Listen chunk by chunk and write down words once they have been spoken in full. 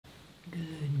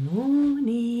Good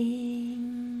morning.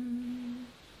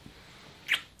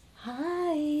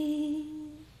 Hi.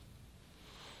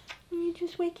 Are you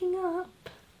just waking up?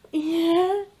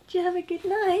 Yeah. Did you have a good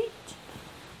night?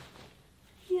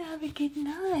 You have a good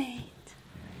night.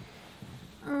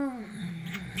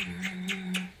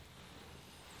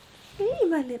 Hey,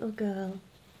 my little girl.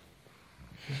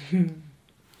 Did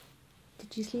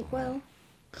you sleep well?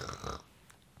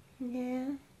 Yeah.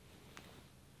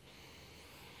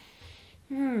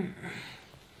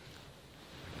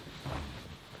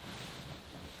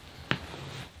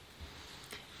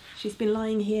 She's been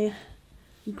lying here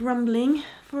grumbling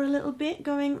for a little bit,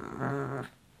 going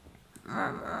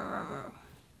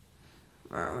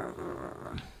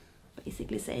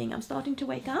basically saying I'm starting to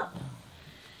wake up.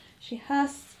 She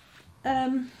has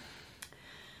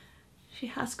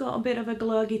got a bit of a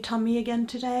gluggy tummy again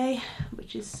today,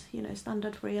 which is, you know,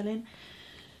 standard for Elin.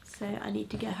 So I need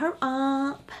to get her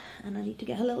up and I need to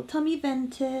get her little tummy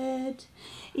vented.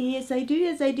 Yes, I do,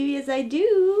 yes, I do, yes, I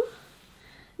do.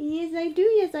 Yes, I do,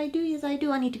 yes, I do, yes, I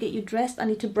do. I need to get you dressed. I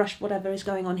need to brush whatever is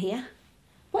going on here.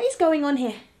 What is going on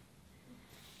here?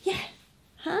 Yeah.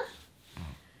 Huh?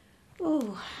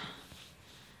 Oh.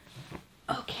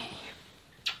 Okay.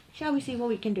 Shall we see what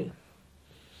we can do?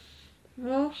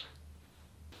 Well.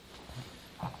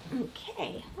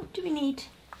 Okay. What do we need?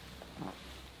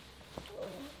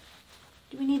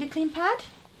 Do we need a clean pad?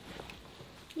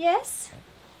 Yes.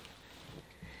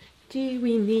 Do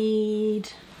we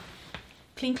need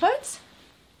clean clothes?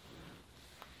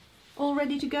 All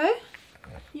ready to go?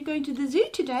 You're going to the zoo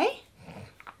today?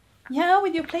 Yeah,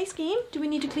 with your play scheme? Do we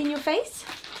need to clean your face?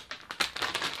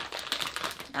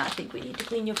 I think we need to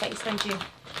clean your face, don't you?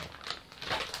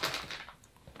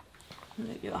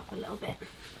 Move you up a little bit.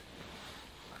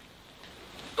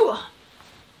 Ooh.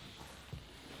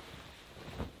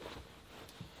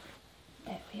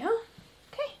 There we are.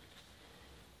 Okay.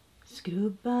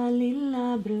 Skrubba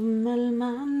lilla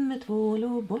brummelman med tvål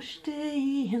och borste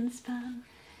i en spann.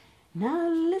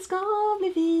 Nalle ska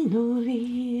bli fin och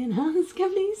ren, han ska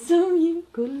bli så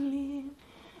mjuk och len.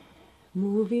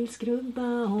 Mor vill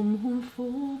skrubba om hon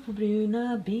får på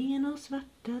bruna ben och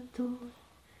svarta tår.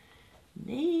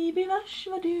 Nej, bevars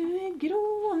vad du är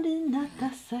grå om dina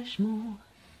tassar små.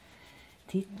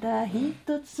 Titta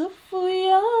hitåt så får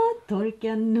jag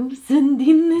torka nosen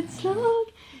din ett slag.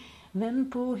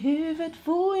 Men på huvudet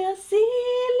får jag se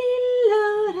lilla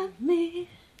örat med.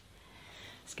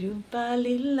 Skrubba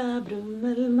lilla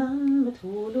brummelman med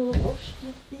tvål och borste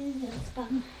i en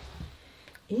spann.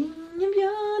 Ingen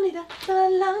björn i detta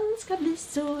land ska bli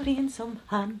så ren som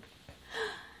han.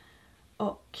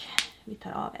 Och vi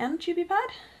tar av en tubby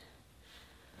pad.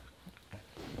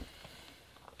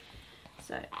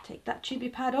 So take that tubby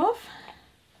pad off.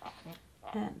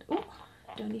 And oh,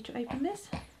 don't need to open this.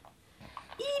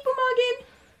 På magen!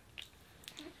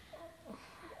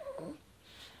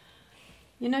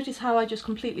 You notice how I just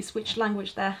completely switched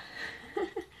language there?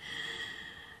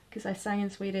 Because I sang in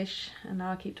Swedish and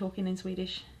now I keep talking in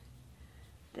Swedish.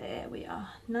 There we are.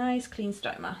 Nice clean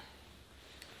stoma.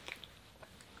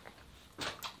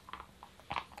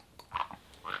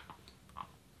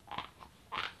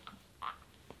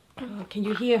 Oh, can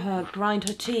you hear her grind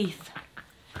her teeth?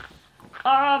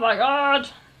 Oh my god!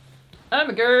 Oh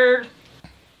my god!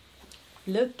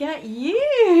 Look at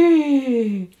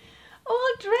you!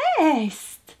 All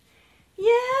dressed!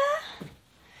 Yeah!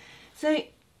 So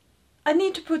I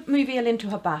need to move Elin to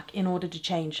her back in order to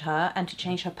change her and to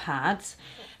change her pads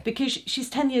because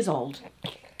she's 10 years old.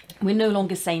 We no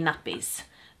longer say nappies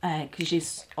because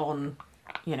she's on,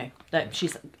 you know,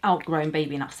 she's outgrown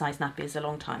baby size nappies a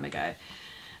long time ago.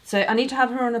 So I need to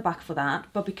have her on her back for that,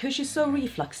 but because she's so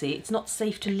refluxy, it's not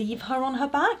safe to leave her on her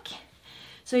back.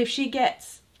 So if she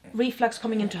gets reflux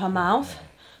coming into her mouth,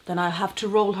 then I have to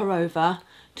roll her over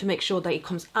to make sure that it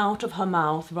comes out of her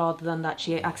mouth rather than that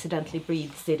she accidentally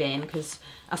breathes it in, because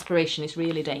aspiration is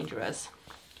really dangerous.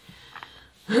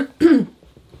 And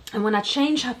when I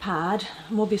change her pad,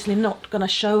 I'm obviously not going to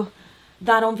show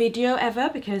that on video ever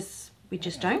because we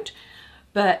just don't.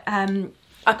 But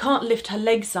I can't lift her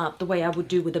legs up the way I would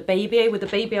do with a baby. With a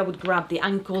baby I would grab the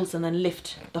ankles and then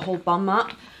lift the whole bum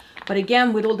up. But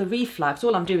again, with all the reflux,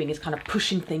 all I'm doing is kind of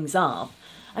pushing things up.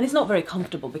 And it's not very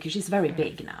comfortable because she's very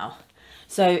big now.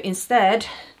 So instead,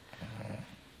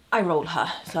 I roll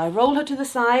her. So I roll her to the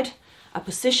side, I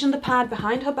position the pad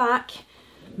behind her back,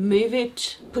 move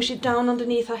it, push it down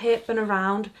underneath her hip and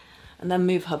around, and then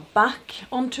move her back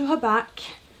onto her back,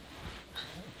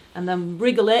 and then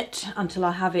wriggle it until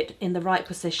I have it in the right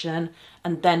position,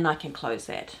 and then I can close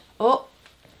it. Oh,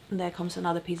 and there comes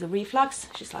another piece of reflux.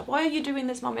 She's like, why are you doing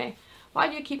this, Mummy? Why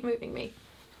do you keep moving me?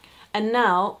 And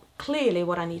now, clearly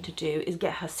what I need to do is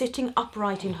get her sitting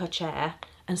upright in her chair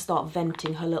and start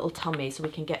venting her little tummy so we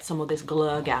can get some of this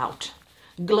glurg out.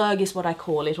 Glurg is what I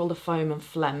call it, all the foam and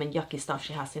phlegm and yucky stuff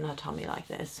she has in her tummy like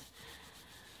this.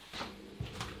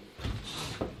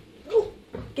 Ooh,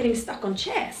 getting stuck on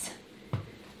chairs.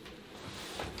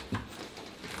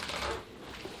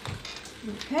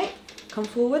 Okay, come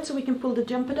forward so we can pull the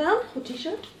jumper down or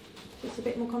t-shirt. It's a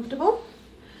bit more comfortable.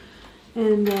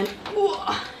 And then,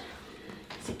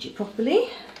 sit you properly.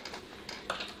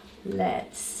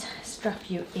 Let's strap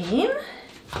you in.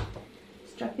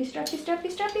 Strappy, strappy,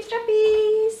 strappy, strappy,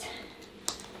 strappies.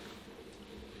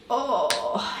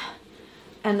 Oh,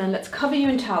 and then let's cover you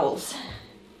in towels.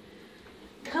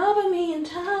 Cover me in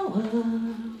towels.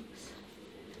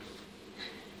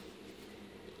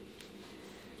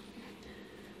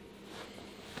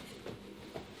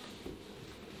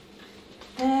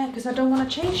 Because I don't want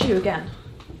to change you again.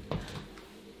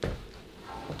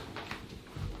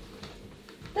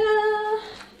 Ta-da!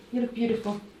 You look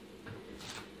beautiful.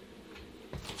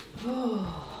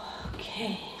 Oh,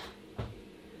 okay.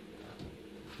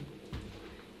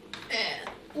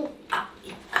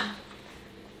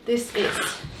 This is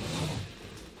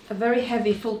a very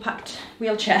heavy, full-packed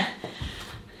wheelchair.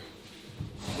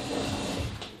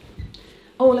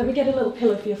 Oh, let me get a little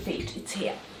pillow for your feet. It's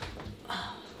here.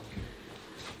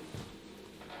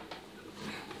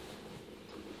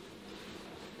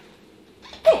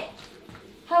 Hey,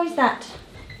 how is that?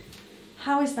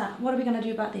 How is that? What are we going to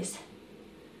do about this?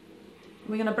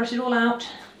 We're going to brush it all out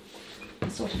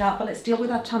and sort it out, but let's deal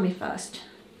with our tummy first.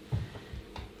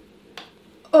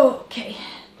 Okay,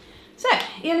 so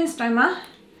Elin's stoma,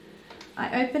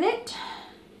 I open it,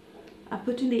 I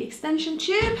put in the extension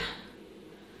tube,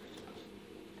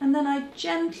 and then I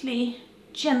gently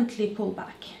pull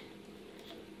back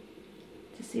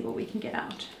to see what we can get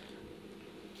out.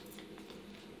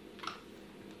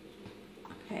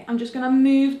 Okay, I'm just going to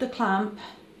move the clamp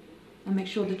and make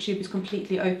sure the tube is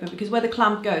completely open, because where the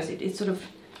clamp goes, it sort of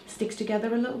sticks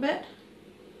together a little bit.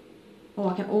 Oh,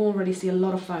 I can already see a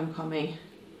lot of foam coming.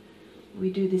 We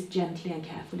do this gently and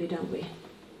carefully, don't we?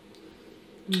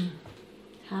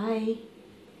 Hi.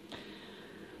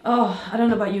 Oh, I don't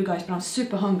know about you guys, but I'm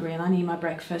super hungry and I need my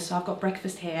breakfast, so I've got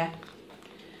breakfast here.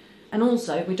 And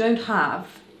also, we don't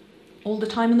have all the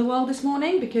time in the world this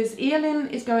morning because Elin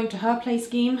is going to her play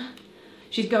scheme.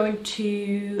 She's going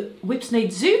to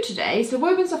Whipsnade Zoo today. So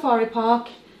Woburn Safari Park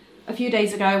a few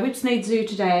days ago, Whipsnade Zoo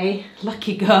today.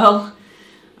 Lucky girl.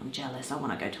 I'm jealous, I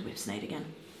want to go to Whipsnade again.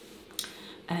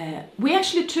 We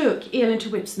actually took Elin to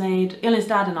Whipsnade, Elin's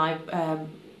dad and I,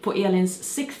 for Elin's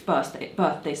 6th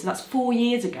birthday, so that's 4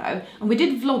 years ago. And we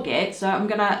did vlog it, so I'm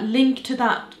going to link to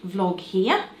that vlog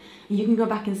here. And you can go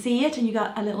back and see it, and you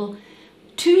got a little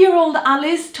 2-year-old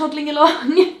Alice toddling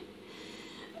along.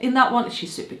 In that one,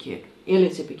 she's super cute.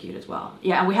 Elin's super cute as well.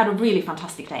 Yeah, and we had a really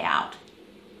fantastic day out.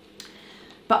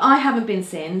 But I haven't been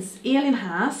since. Elin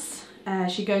has.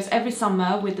 She goes every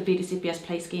summer with the BDCPS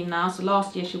play scheme now. So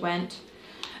last year she went.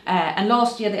 And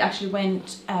last year they actually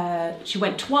went, she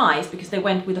went twice because they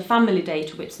went with a family day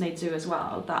to Whipsnade Zoo as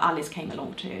well, that Alice came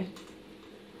along to.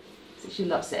 So she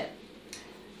loves it.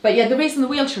 But yeah, the reason the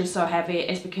wheelchair is so heavy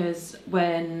is because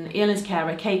when Elin's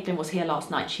carer, Caitlin, was here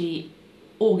last night, she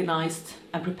organised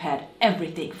and prepared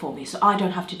everything for me. So I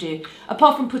don't have to do,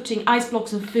 apart from putting ice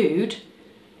blocks and food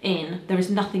in, there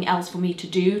is nothing else for me to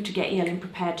do to get Elin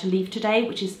prepared to leave today,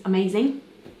 which is amazing.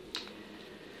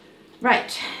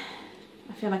 Right.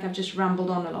 I feel like I've just rambled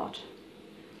on a lot.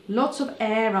 Lots of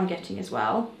air I'm getting as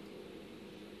well.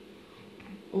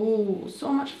 Oh,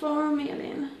 so much foam,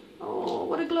 Elin. Oh,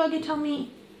 what a gluggy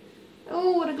tummy.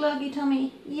 Oh, what a gluggy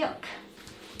tummy. Yuck.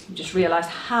 I just realised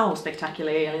how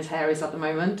spectacular Elin's hair is at the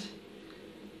moment.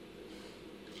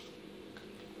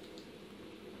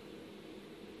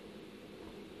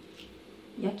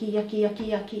 Yucky, yucky, yucky,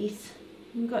 yuckies.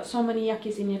 You've got so many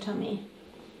yuckies in your tummy.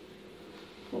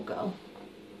 Poor girl.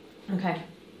 Okay,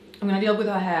 I'm going to deal with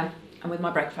her hair and with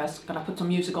my breakfast. Gonna put some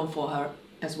music on for her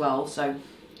as well, so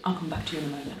I'll come back to you in a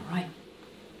moment, alright?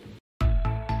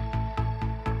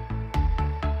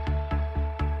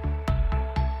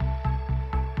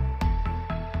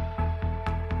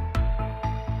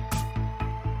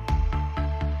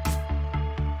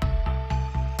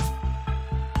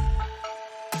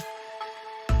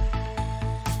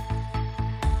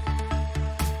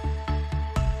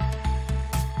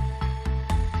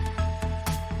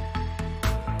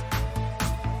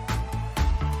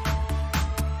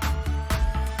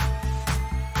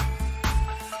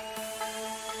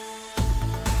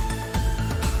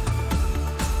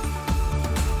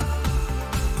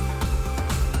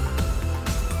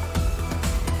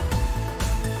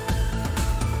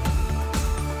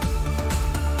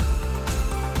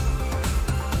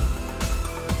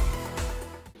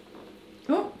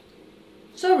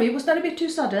 sorry, was that a bit too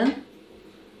sudden?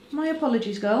 My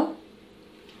apologies, girl.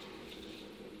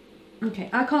 Okay,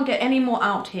 I can't get any more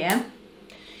out here.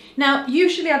 Now,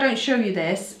 usually I don't show you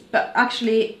this, but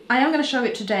actually I am going to show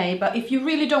it today. But if you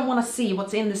really don't want to see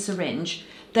what's in the syringe,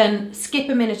 then skip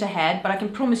a minute ahead. But I can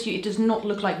promise you it does not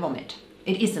look like vomit.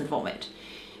 It isn't vomit.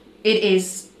 It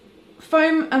is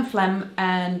foam and phlegm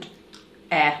and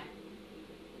air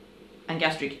and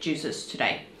gastric juices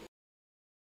today.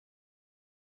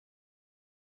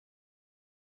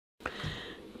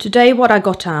 Today what I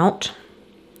got out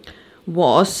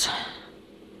was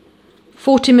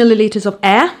 40 milliliters of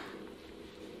air,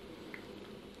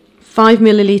 5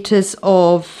 milliliters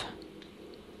of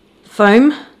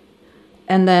foam,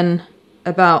 and then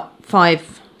about 5-7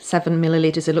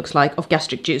 milliliters, it looks like, of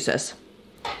gastric juices.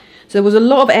 So there was a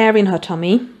lot of air in her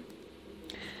tummy.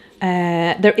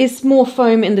 There is more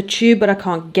foam in the tube, but I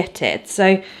can't get it.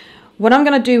 So what I'm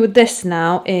going to do with this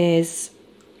now is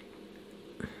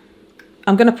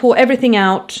I'm going to pour everything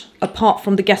out apart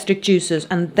from the gastric juices,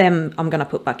 and them I'm going to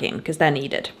put back in because they're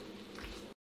needed.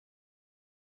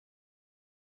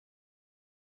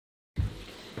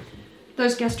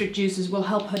 Those gastric juices will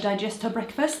help her digest her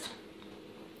breakfast.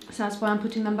 So that's why I'm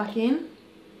putting them back in.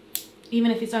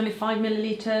 Even if it's only 5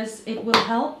 milliliters, it will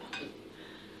help.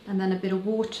 And then a bit of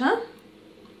water.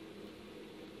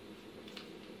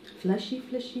 Flushy,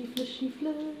 flushy, flushy,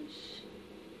 flush.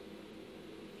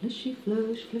 Flushy,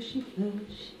 flush, flushy,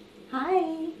 flush.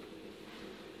 Hi!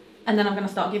 And then I'm going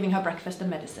to start giving her breakfast and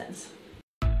medicines.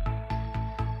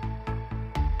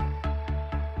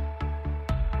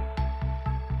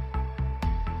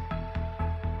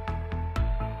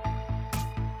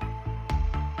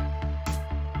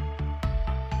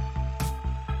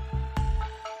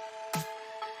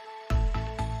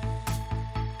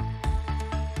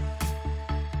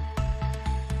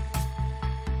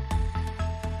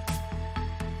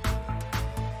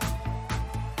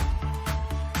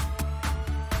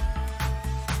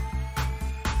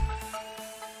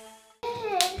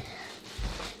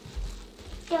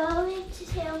 Going to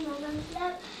tell my mum's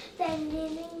love, then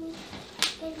kneeling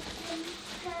in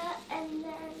her,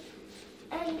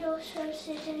 and also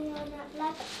sitting on that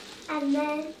lap, and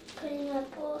then putting my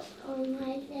paws on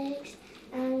my legs,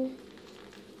 and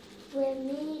with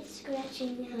me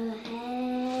scratching her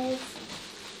head.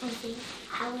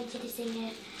 I wanted to sing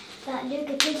it about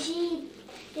Luca because she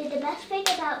did the best thing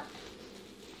about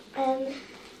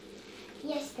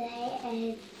yesterday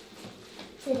and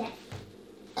today.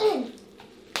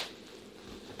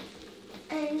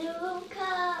 And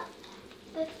Luca,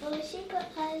 before she put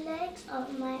her legs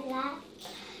on my lap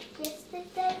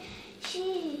yesterday,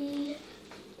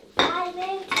 I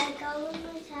made her go on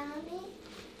my tummy.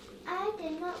 I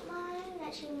did not mind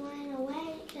that she went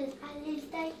away, because at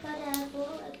least I got her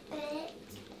for a bit.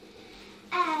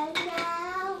 And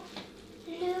now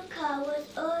Luca was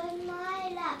on my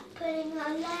lap, putting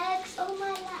her legs on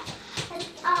my lap, and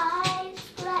I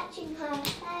scratching her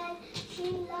head. She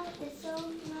loved it so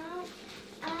much.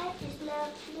 I just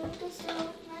love Luca so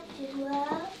much as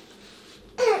well.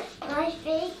 I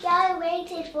think I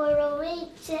waited for a week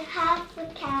to have the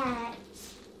cat.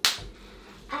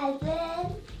 And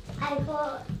then I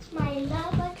got my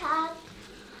lover cat.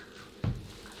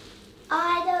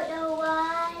 I don't know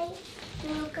why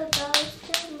Luca goes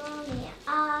to mommy.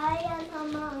 I am her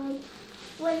mom.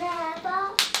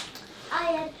 Whenever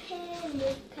I appear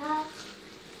Luca,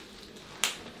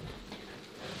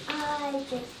 I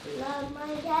just love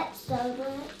my cat so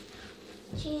much.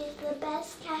 She's the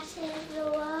best cat in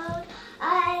the world.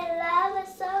 I love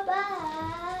her so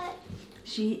much.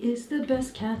 She is the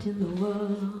best cat in the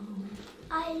world.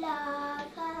 I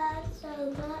love her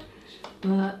so much.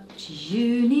 But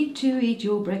you need to eat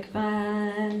your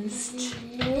breakfast.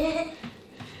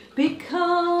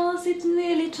 Because it's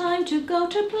nearly time to go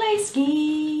to play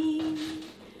scheme.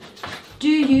 Do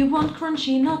you want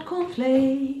crunchy nut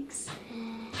cornflakes?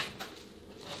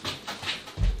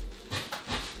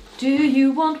 Do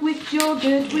you want whipped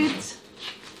yogurt with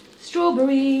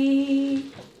strawberry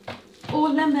or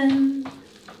lemon?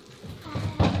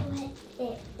 I want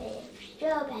it with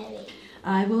strawberry.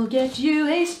 I will get you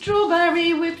a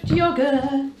strawberry whipped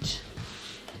yogurt.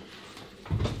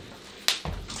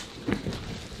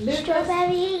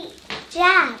 Strawberry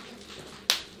jam.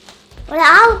 Well,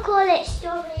 I'll call it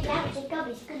strawberry jam and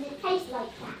gummies because it tastes like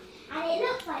that and it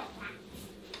looks like that.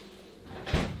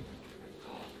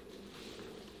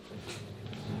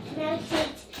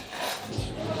 Melted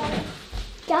strawberry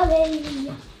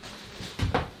gummy.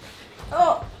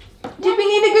 Oh, did we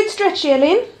need a good stretch,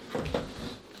 Elin?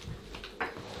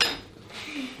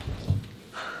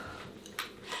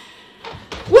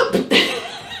 Whoop! Are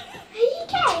you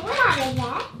okay?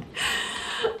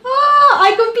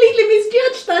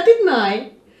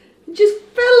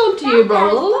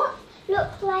 cerebral.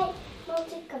 Look like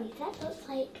malted gummies. That looks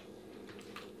like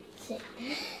sick.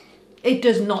 It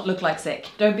does not look like sick.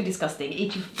 Don't be disgusting.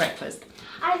 Eat your breakfast.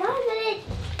 I know,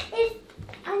 but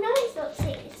I know it's not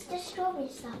sick. It's just strawberry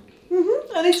stuff.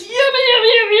 And it's yummy.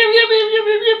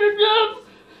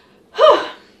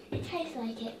 It tastes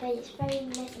like it, but it's very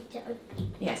messy to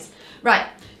open. Yes. Right.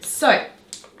 So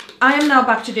I am now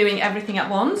back to doing everything at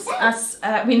once, as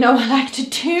we know I like to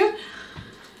do.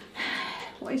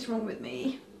 What is wrong with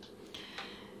me?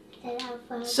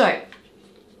 So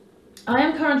I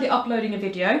am currently uploading a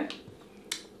video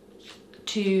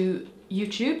to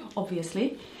YouTube,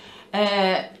 obviously.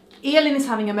 Elin is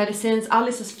having her medicines.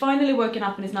 Alice has finally woken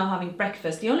up and is now having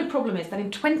breakfast. The only problem is that in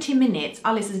 20 minutes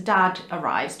Alice's dad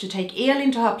arrives to take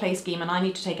Elin to her play scheme, and I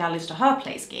need to take Alice to her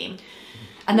play scheme.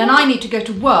 And then I need to go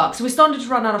to work, so we're starting to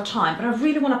run out of time, but I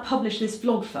really want to publish this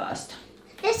vlog first.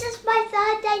 This is my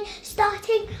third day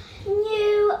starting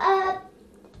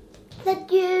the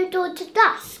new Dawn to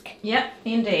Dusk. Yep,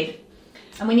 indeed.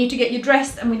 And we need to get you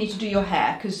dressed and we need to do your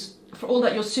hair, because for all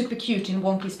that you're super cute in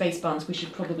wonky space buns, we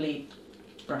should probably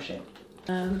brush it.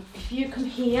 If you come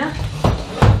here,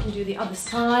 you can do the other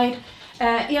side.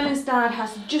 Elin's dad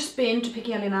has just been to pick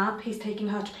Elin up. He's taking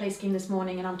her to play scheme this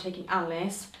morning and I'm taking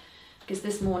Alice, because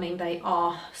this morning they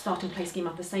are starting play scheme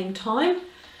at the same time.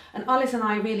 And Alice and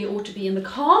I really ought to be in the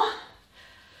car.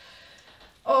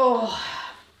 Oh,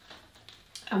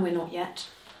 and we're not yet.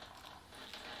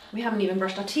 We haven't even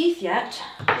brushed our teeth yet.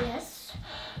 Yes.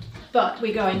 But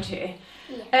we're going to.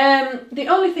 Yeah. The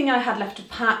only thing I had left to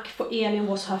pack for Elin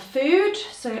was her food,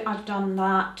 so I've done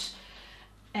that.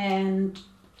 And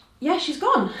yeah, she's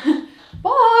gone.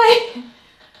 Bye.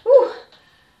 Woo.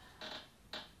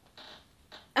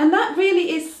 And that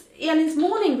really is Elin's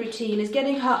morning routine, is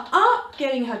getting her up,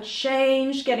 getting her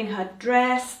changed, getting her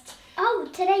dressed. Oh,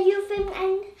 today you filmed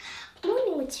a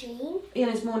morning routine.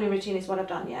 Elin's morning routine is what I've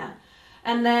done, yeah.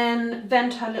 And then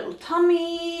vent her little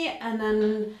tummy, and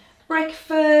then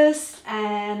breakfast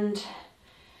and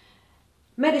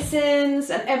medicines,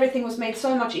 and everything was made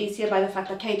so much easier by the fact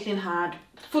that Caitlin had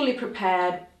fully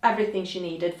prepared everything she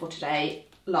needed for today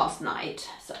last night.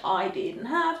 So I didn't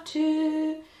have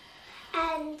to.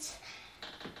 And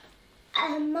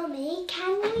Mummy,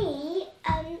 can we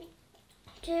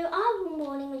do our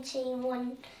morning routine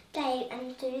one day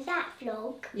and do that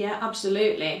vlog? Yeah,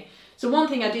 absolutely. So one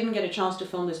thing I didn't get a chance to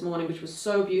film this morning, which was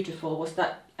so beautiful, was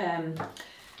that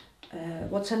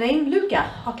what's her name?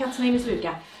 Luca. Our cat's name is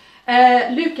Luca.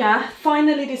 Luca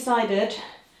finally decided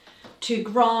to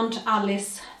grant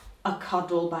Alice a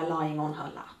cuddle by lying on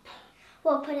her lap.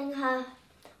 Well, putting her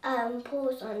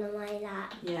paws on my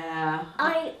lap. Yeah.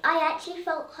 I actually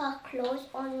felt her claws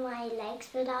on my legs,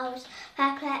 but I was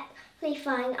perfectly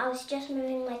fine. I was just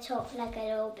moving my top leg a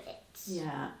little bit.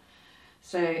 Yeah.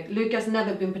 So Luca's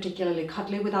never been particularly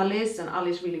cuddly with Alice, and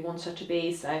Alice really wants her to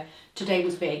be, so today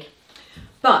was big.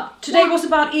 But today was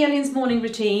about Elin's morning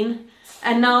routine,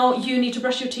 and now you need to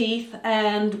brush your teeth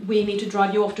and we need to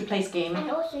drive you off to play scheme.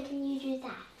 And also, can you do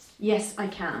that? Yes, I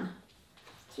can.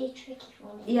 It's too tricky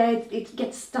for me. Yeah, it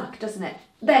gets stuck, doesn't it?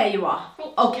 There you are.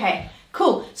 Thank you. Okay,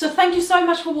 cool. So thank you so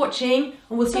much for watching,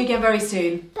 and we'll see you again very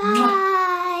soon. Bye.